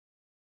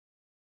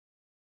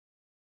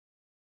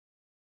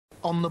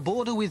On the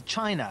border with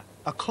China,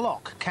 a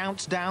clock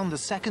counts down the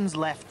seconds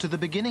left to the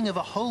beginning of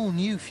a whole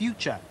new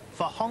future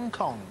for Hong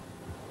Kong.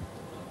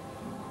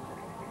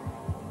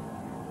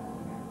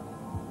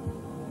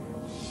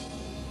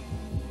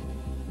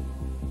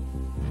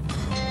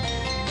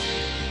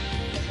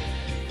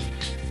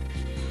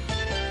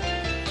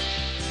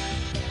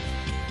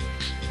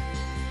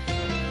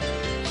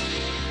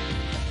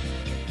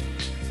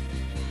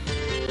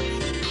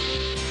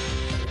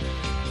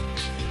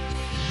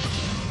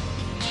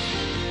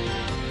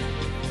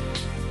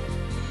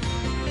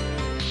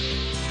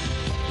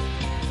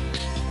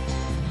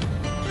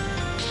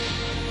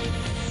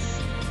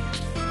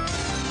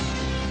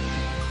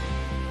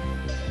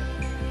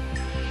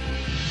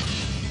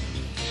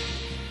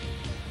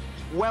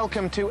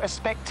 Welcome to a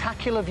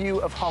spectacular view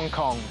of Hong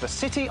Kong, the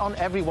city on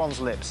everyone's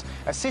lips,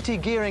 a city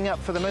gearing up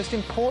for the most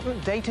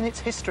important date in its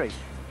history.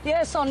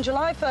 Yes, on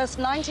July 1st,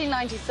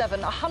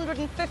 1997,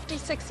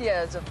 156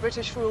 years of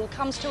British rule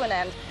comes to an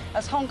end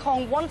as Hong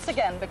Kong once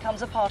again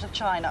becomes a part of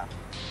China.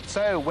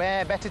 So,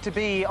 where better to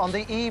be on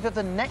the eve of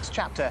the next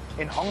chapter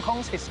in Hong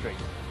Kong's history?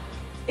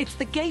 It's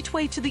the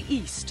gateway to the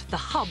East, the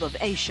hub of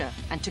Asia,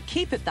 and to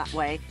keep it that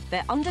way,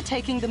 they're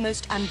undertaking the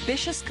most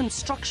ambitious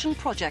construction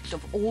project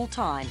of all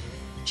time.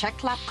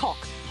 Chek Lap Kok,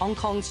 Hong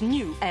Kong's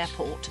new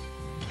airport.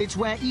 It's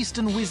where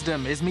Eastern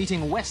wisdom is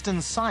meeting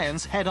Western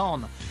science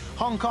head-on.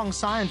 Hong Kong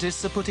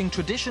scientists are putting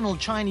traditional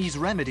Chinese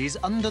remedies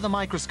under the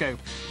microscope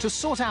to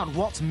sort out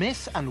what's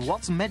myth and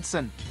what's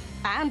medicine.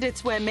 And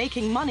it's where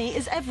making money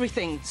is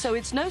everything, so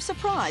it's no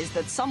surprise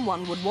that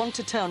someone would want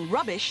to turn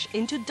rubbish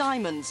into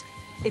diamonds.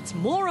 It's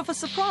more of a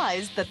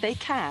surprise that they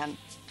can.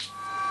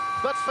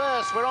 But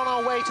first, we're on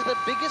our way to the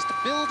biggest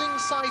building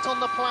site on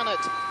the planet.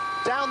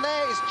 Down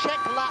there is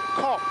Chek Lap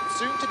Kok,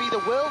 soon to be the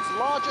world's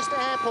largest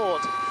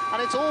airport.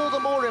 And it's all the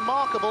more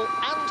remarkable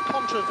and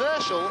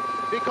controversial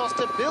because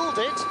to build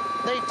it,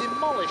 they've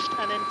demolished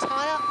an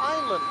entire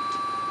island.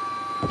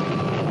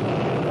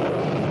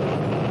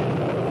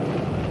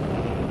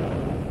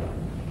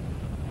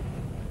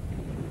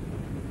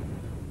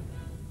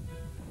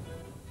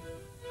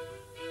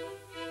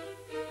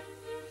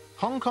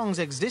 Hong Kong's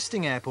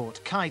existing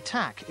airport, Kai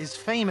Tak, is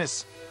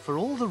famous for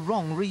all the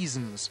wrong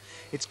reasons.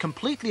 It's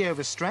completely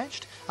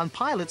overstretched and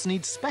pilots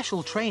need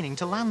special training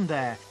to land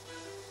there.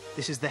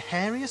 This is the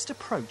hairiest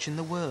approach in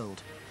the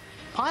world.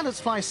 Pilots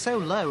fly so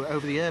low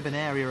over the urban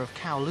area of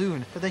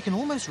Kowloon that they can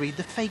almost read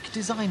the fake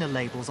designer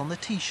labels on the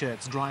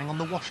T-shirts drying on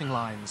the washing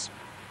lines.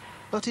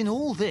 But in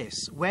all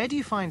this, where do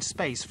you find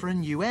space for a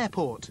new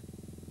airport?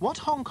 What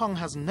Hong Kong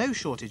has no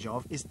shortage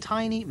of is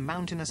tiny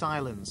mountainous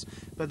islands,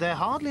 but they're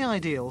hardly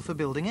ideal for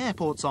building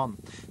airports on.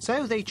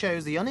 So they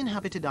chose the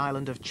uninhabited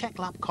island of Chek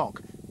Lap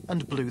Kok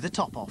and blew the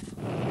top off.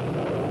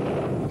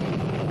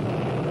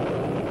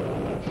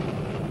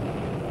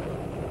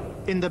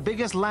 In the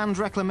biggest land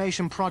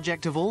reclamation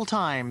project of all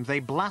time,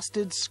 they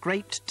blasted,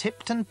 scraped,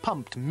 tipped and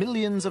pumped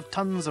millions of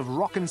tons of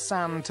rock and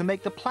sand to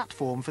make the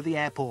platform for the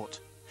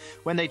airport.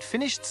 When they'd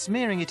finished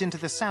smearing it into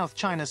the South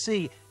China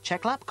Sea,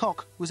 Chek Lap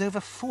Kok was over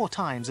 4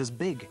 times as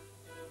big.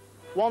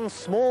 One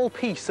small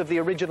piece of the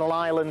original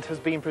island has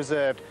been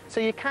preserved, so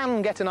you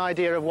can get an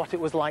idea of what it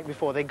was like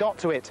before they got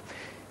to it.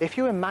 If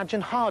you imagine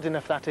hard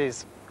enough, that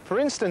is. For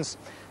instance,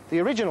 the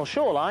original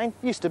shoreline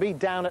used to be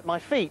down at my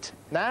feet.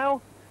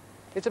 Now,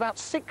 it's about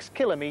 6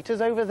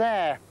 kilometres over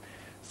there.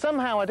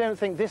 Somehow I don't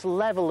think this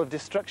level of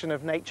destruction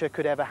of nature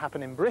could ever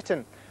happen in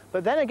Britain.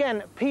 But then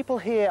again, people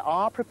here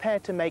are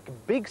prepared to make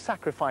big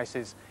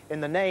sacrifices in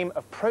the name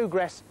of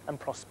progress and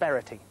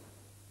prosperity.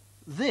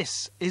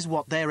 This is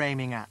what they're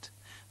aiming at.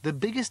 The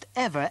biggest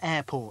ever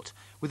airport,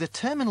 with a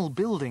terminal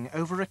building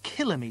over 1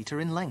 kilometre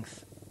in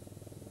length.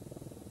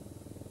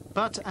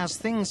 But as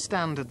things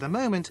stand at the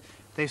moment,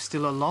 they've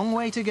still a long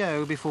way to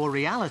go before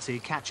reality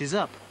catches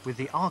up with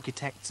the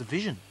architect's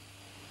vision.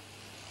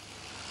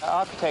 The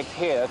architect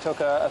here took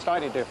a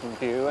slightly different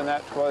view, and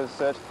that was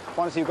that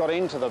once you got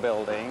into the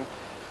building,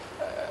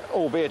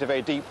 albeit a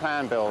very deep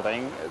plan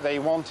building, they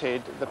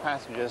wanted the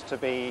passengers to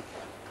be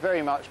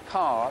very much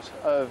part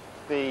of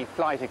the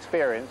flight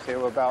experience they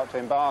were about to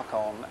embark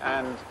on.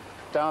 And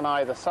down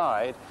either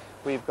side,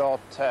 we've got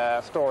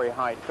story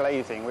height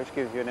glazing, which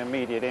gives you an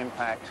immediate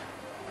impact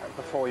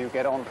before you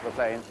get onto the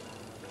plane.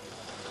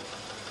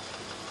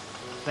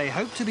 They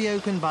hope to be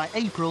open by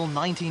April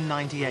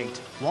 1998,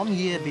 1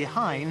 year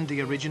behind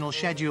the original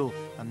schedule,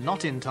 and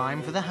not in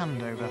time for the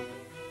handover.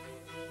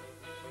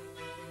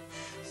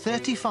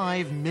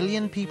 35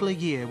 million people a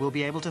year will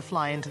be able to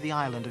fly into the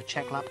island of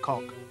Chek Lap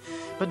Kok.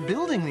 But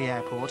building the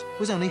airport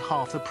was only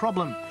half the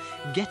problem.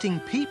 Getting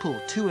people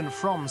to and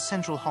from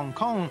central Hong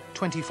Kong,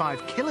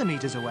 25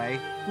 kilometres away,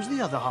 was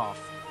the other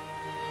half.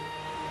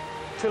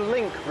 To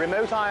link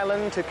remote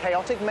island to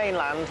chaotic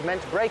mainland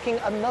meant breaking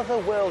another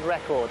world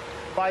record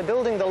by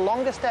building the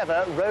longest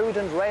ever road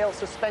and rail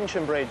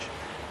suspension bridge.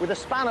 With a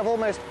span of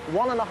almost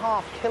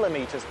 1.5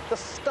 kilometres, the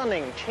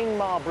stunning Tsing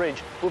Ma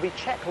Bridge will be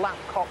Chek Lap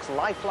Kok's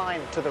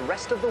lifeline to the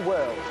rest of the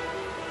world.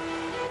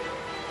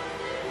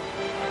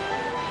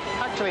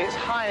 Actually, it's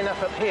high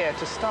enough up here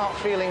to start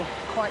feeling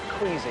quite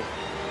queasy.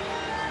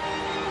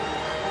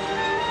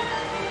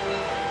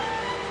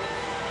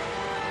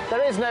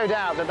 There is no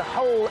doubt that the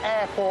whole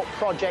airport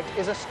project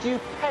is a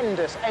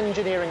stupendous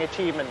engineering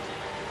achievement.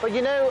 But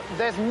you know,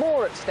 there's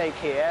more at stake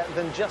here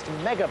than just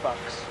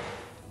megabucks.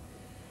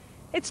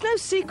 It's no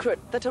secret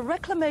that a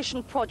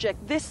reclamation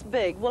project this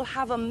big will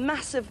have a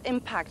massive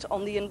impact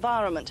on the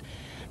environment.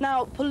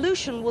 Now,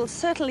 pollution will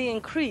certainly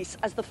increase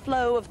as the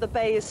flow of the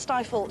bay is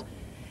stifled.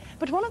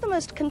 But one of the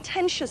most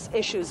contentious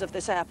issues of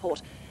this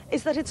airport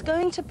is that it's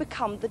going to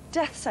become the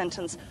death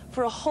sentence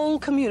for a whole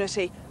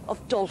community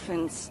of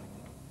dolphins.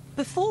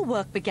 Before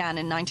work began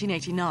in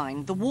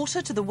 1989, the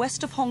water to the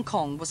west of Hong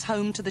Kong was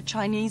home to the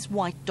Chinese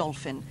white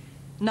dolphin.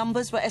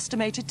 Numbers were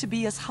estimated to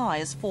be as high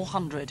as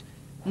 400.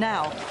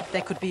 Now,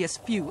 there could be as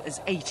few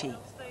as 80.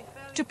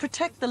 To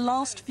protect the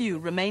last few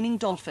remaining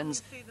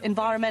dolphins,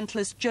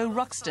 environmentalist Joe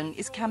Ruxton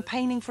is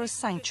campaigning for a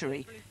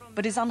sanctuary,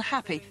 but is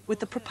unhappy with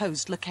the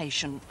proposed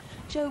location.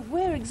 Joe,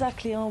 where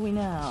exactly are we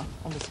now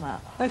on this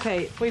map?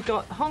 OK, we've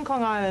got Hong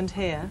Kong Island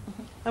here,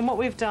 and what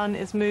we've done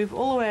is move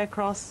all the way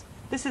across.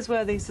 This is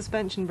where the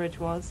suspension bridge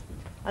was,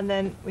 and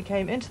then we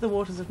came into the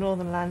waters of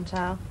northern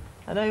Lantau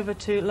and over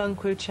to Lung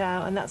Kwu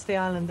Chau, and that's the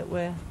island that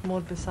we're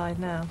moored beside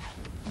now.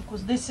 Of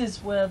course, this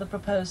is where the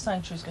proposed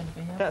sanctuary is going to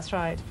be, yeah? That's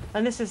right.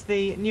 And this is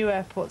the new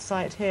airport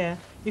site here.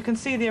 You can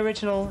see the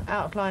original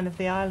outline of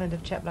the island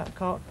of Chek Lap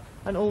Kok,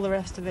 and all the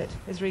rest of it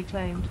is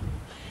reclaimed.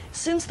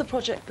 Since the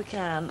project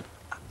began,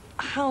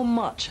 how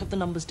much have the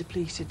numbers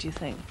depleted, do you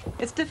think?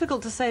 It's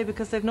difficult to say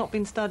because they've not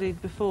been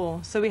studied before,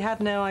 so we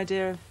had no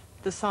idea of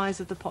the size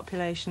of the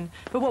population.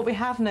 But what we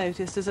have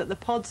noticed is that the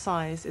pod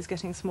size is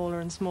getting smaller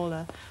and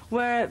smaller.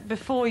 Where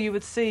before you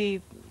would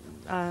see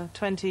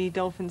 20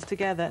 dolphins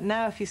together,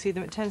 now if you see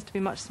them it tends to be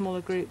much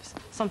smaller groups,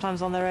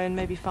 sometimes on their own,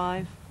 maybe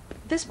 5.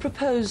 This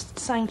proposed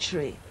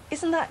sanctuary,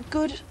 isn't that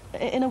good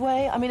in a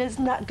way? I mean,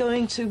 isn't that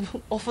going to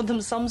offer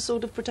them some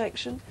sort of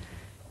protection?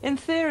 In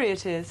theory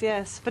it is,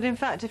 yes, but in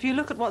fact if you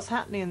look at what's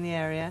happening in the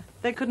area,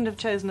 they couldn't have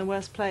chosen a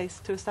worse place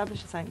to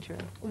establish a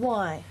sanctuary.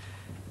 Why?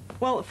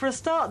 Well, for a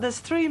start, there's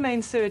 3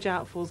 main sewage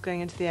outfalls going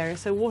into the area,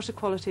 so water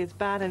quality is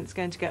bad and it's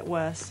going to get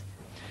worse.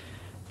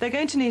 They're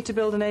going to need to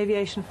build an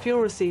aviation fuel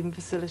receiving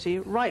facility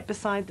right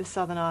beside the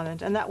southern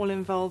island, and that will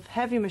involve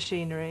heavy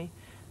machinery,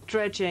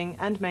 dredging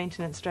and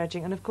maintenance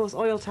dredging, and of course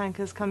oil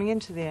tankers coming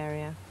into the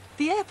area.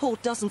 The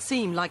airport doesn't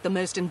seem like the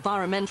most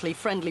environmentally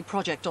friendly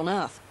project on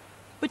Earth.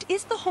 But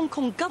is the Hong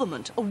Kong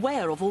government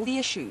aware of all the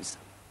issues?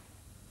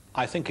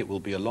 I think it will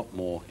be a lot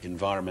more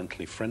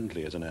environmentally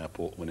friendly as an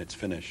airport when it's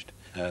finished.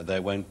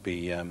 There won't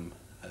be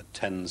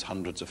tens,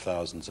 hundreds of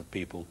thousands of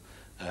people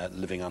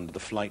living under the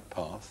flight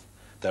path.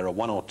 There are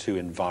 1 or 2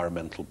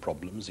 environmental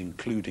problems,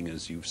 including,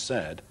 as you've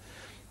said,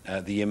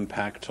 the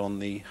impact on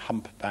the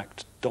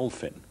humpbacked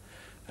dolphin,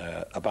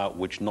 about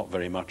which not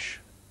very much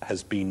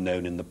has been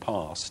known in the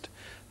past.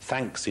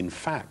 Thanks, in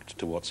fact,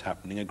 to what's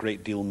happening, a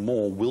great deal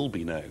more will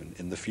be known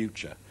in the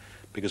future,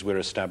 because we're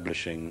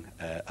establishing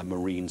a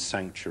marine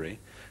sanctuary,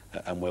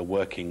 and we're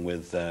working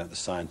with the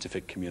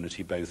scientific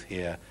community both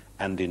here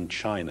and in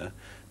China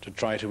to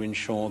try to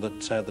ensure that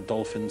the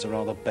dolphins are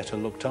rather better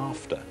looked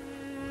after.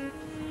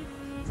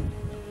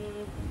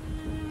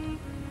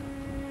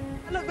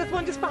 Look, there's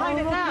one just behind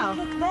it now.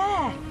 Look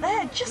there,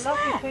 there, just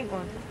Lovely there. pink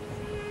one.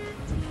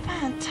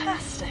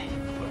 Fantastic.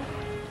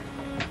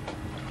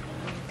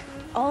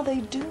 Are they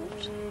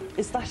doomed?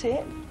 Is that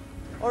it?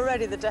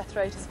 Already the death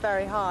rate is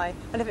very high,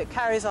 and if it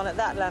carries on at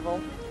that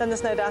level, then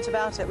there's no doubt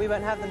about it, we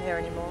won't have them here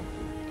anymore.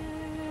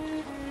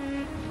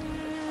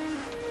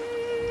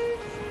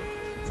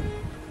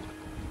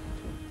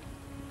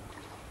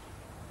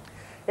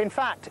 In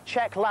fact,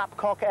 Chek Lap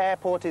Kok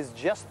Airport is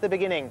just the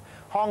beginning.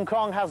 Hong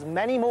Kong has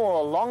many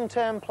more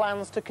long-term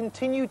plans to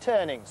continue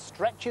turning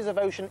stretches of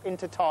ocean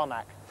into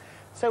tarmac.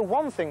 So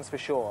one thing's for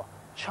sure,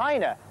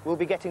 China will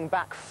be getting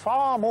back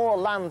far more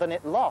land than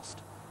it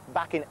lost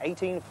back in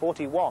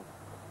 1841.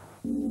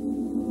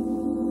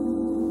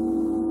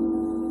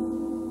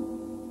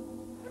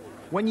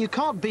 When you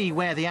can't be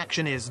where the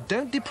action is,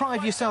 don't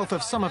deprive yourself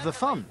of some of the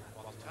fun.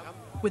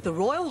 With the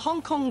Royal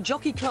Hong Kong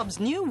Jockey Club's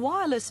new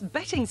wireless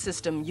betting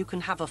system, you can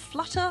have a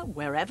flutter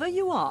wherever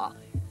you are,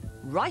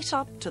 right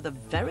up to the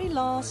very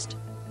last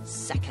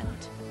second.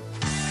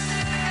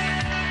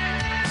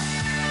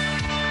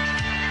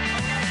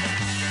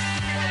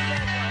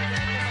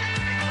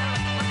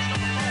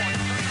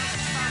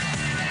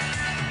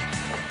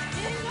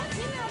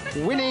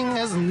 Winning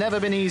has never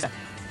been easy.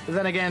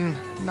 Then again,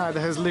 neither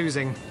has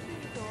losing.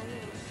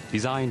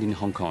 Designed in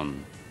Hong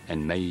Kong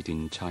and made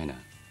in China.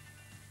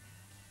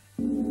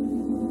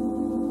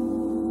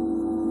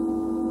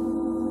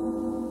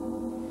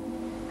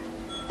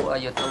 Who are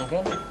your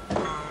Tongan?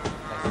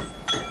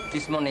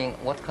 This morning,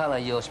 what color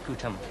your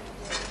sputum?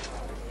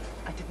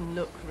 I didn't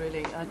look,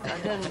 really. I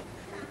don't...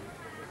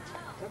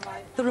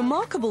 The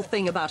remarkable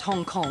thing about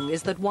Hong Kong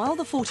is that while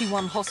the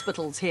 41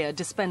 hospitals here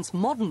dispense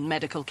modern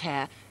medical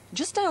care,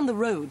 just down the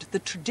road, the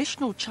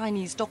traditional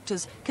Chinese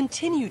doctors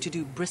continue to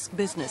do brisk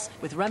business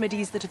with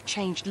remedies that have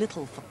changed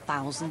little for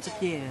thousands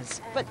of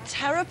years. But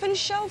terrapin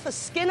shell for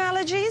skin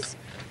allergies?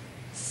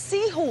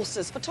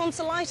 Seahorses for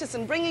tonsillitis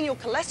and bringing your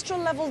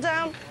cholesterol level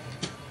down?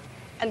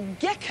 and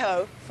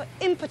gecko for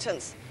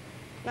impotence.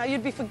 Now,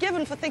 you'd be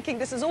forgiven for thinking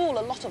this is all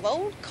a lot of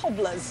old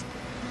cobblers.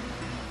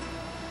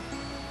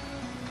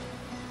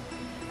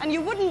 And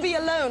you wouldn't be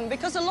alone,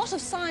 because a lot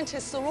of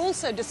scientists are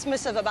also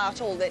dismissive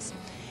about all this.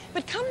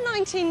 But come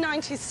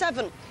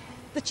 1997,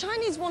 the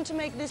Chinese want to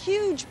make this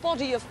huge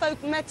body of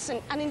folk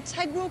medicine an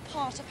integral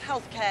part of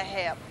healthcare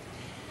here.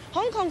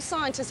 Hong Kong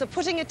scientists are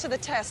putting it to the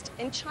test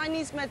in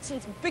Chinese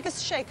medicine's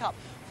biggest shake-up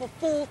for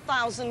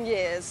 4,000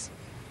 years.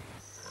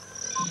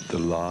 The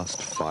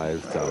last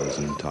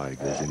 5,000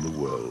 tigers in the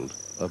world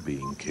are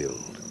being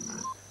killed.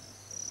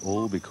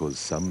 All because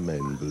some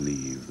men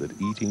believe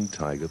that eating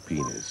tiger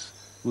penis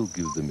will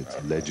give them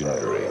its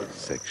legendary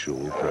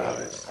sexual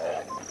prowess.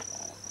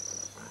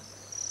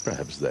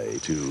 Perhaps they,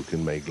 too,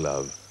 can make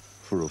love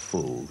for a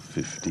full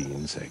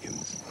 15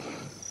 seconds.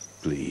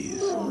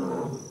 Please,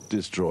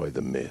 destroy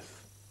the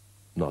myth,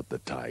 not the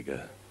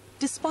tiger.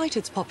 Despite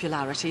its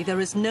popularity,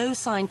 there is no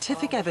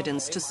scientific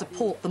evidence to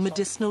support the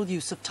medicinal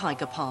use of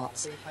tiger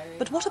parts.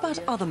 But what about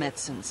other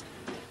medicines?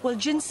 Well,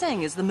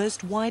 ginseng is the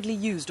most widely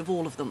used of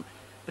all of them.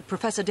 But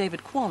Professor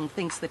David Kwon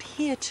thinks that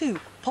here, too,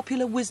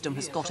 popular wisdom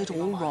has got it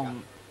all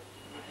wrong.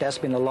 There's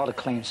been a lot of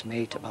claims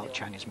made about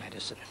Chinese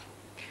medicine.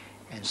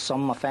 And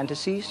some are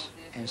fantasies,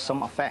 and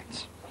some are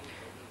facts.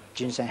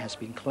 Ginseng has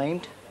been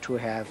claimed to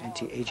have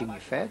anti-aging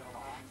effect.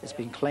 It's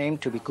been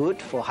claimed to be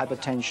good for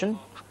hypertension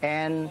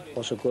and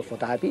also good for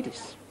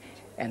diabetes.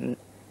 And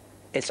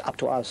it's up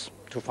to us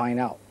to find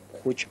out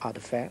which are the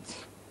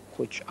facts,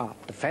 which are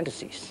the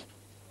fantasies.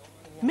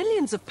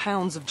 Millions of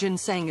pounds of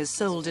ginseng is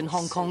sold in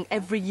Hong Kong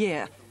every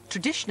year.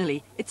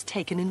 Traditionally, it's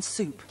taken in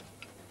soup.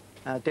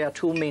 There are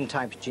two main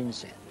types of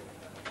ginseng.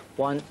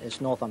 One is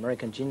North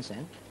American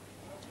ginseng,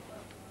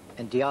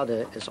 and the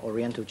other is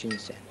Oriental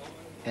ginseng.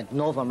 And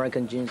North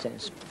American ginseng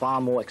is far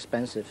more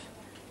expensive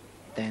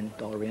than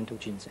the Oriental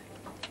ginseng.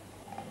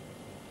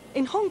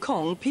 In Hong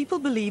Kong, people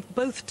believe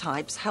both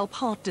types help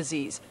heart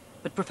disease,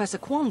 but Professor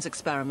Kwon's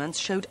experiments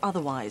showed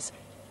otherwise.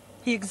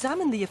 He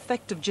examined the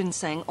effect of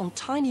ginseng on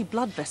tiny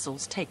blood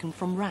vessels taken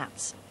from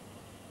rats.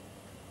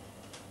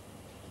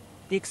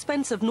 The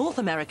expensive North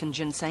American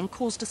ginseng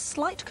caused a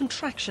slight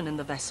contraction in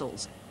the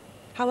vessels.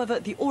 However,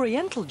 the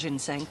Oriental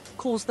ginseng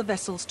caused the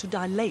vessels to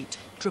dilate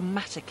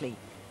dramatically,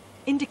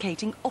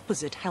 indicating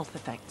opposite health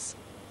effects.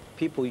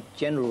 People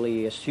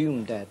generally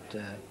assume that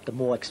the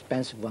more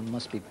expensive one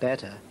must be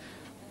better,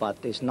 but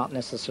it's not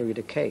necessarily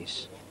the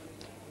case.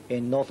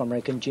 In North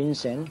American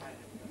ginseng,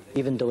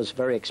 even though it's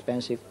very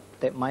expensive,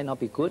 that might not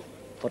be good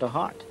for the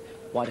heart,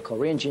 while the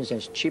Korean ginseng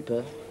is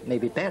cheaper, may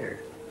be better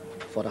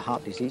for the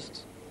heart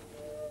diseases.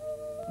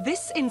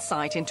 This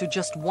insight into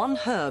just one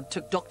herb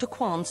took Dr.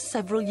 Kwon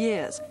several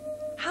years.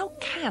 How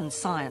can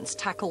science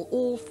tackle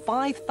all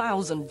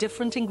 5,000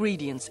 different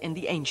ingredients in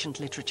the ancient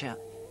literature?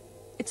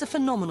 It's a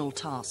phenomenal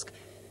task.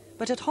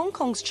 But at Hong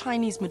Kong's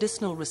Chinese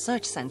Medicinal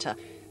Research Center,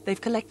 they've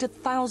collected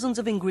thousands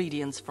of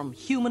ingredients from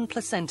human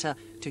placenta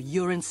to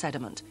urine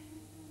sediment.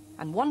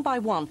 And one by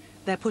one,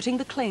 they're putting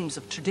the claims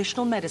of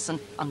traditional medicine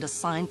under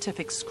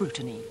scientific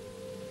scrutiny.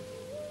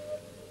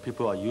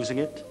 People are using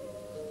it,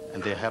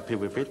 and they're happy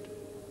with it,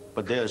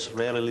 but there's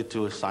rarely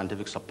to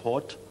scientific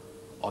support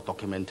or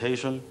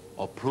documentation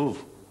or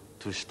proof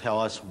to tell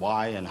us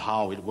why and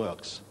how it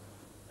works.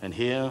 And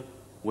here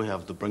we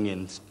have to bring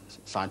in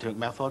scientific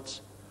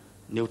methods,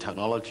 new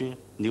technology,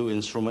 new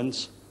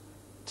instruments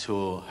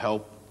to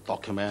help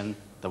document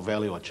the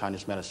value of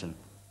Chinese medicine.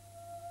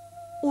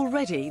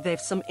 Already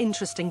they've some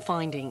interesting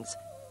findings.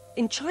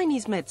 In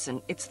Chinese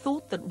medicine, it's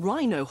thought that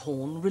rhino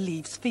horn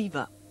relieves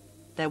fever.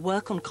 Their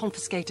work on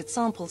confiscated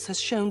samples has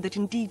shown that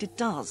indeed it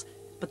does.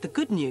 But the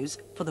good news,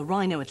 for the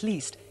rhino at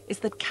least, is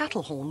that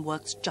cattle horn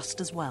works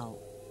just as well.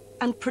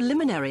 And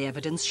preliminary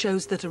evidence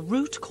shows that a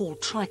root called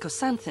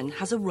trichosanthin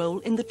has a role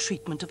in the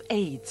treatment of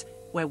AIDS,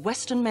 where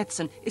Western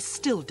medicine is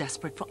still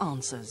desperate for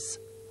answers.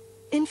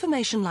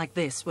 Information like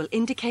this will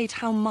indicate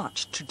how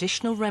much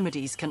traditional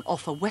remedies can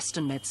offer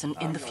Western medicine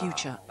in the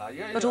future.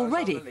 But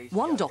already,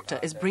 one doctor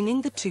is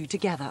bringing the two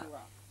together.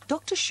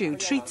 Dr. Xu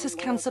treats his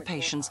cancer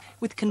patients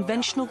with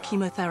conventional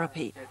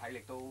chemotherapy.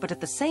 But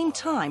at the same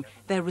time,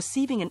 they're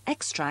receiving an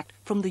extract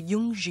from the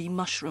Yongzhi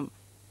mushroom,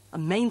 a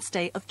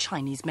mainstay of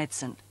Chinese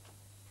medicine.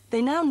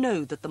 They now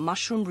know that the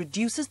mushroom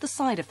reduces the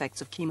side effects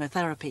of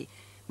chemotherapy,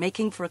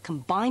 making for a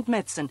combined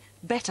medicine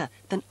better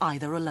than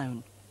either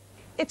alone.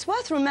 It's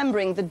worth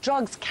remembering that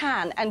drugs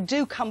can and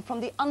do come from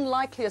the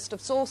unlikeliest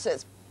of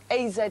sources.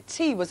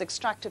 AZT was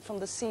extracted from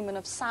the semen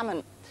of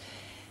salmon.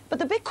 But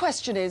the big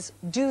question is,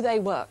 do they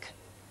work?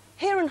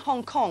 Here in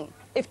Hong Kong,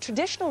 if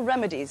traditional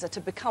remedies are to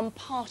become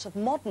part of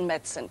modern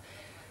medicine,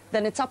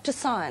 then it's up to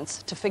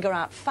science to figure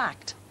out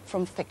fact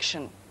from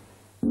fiction.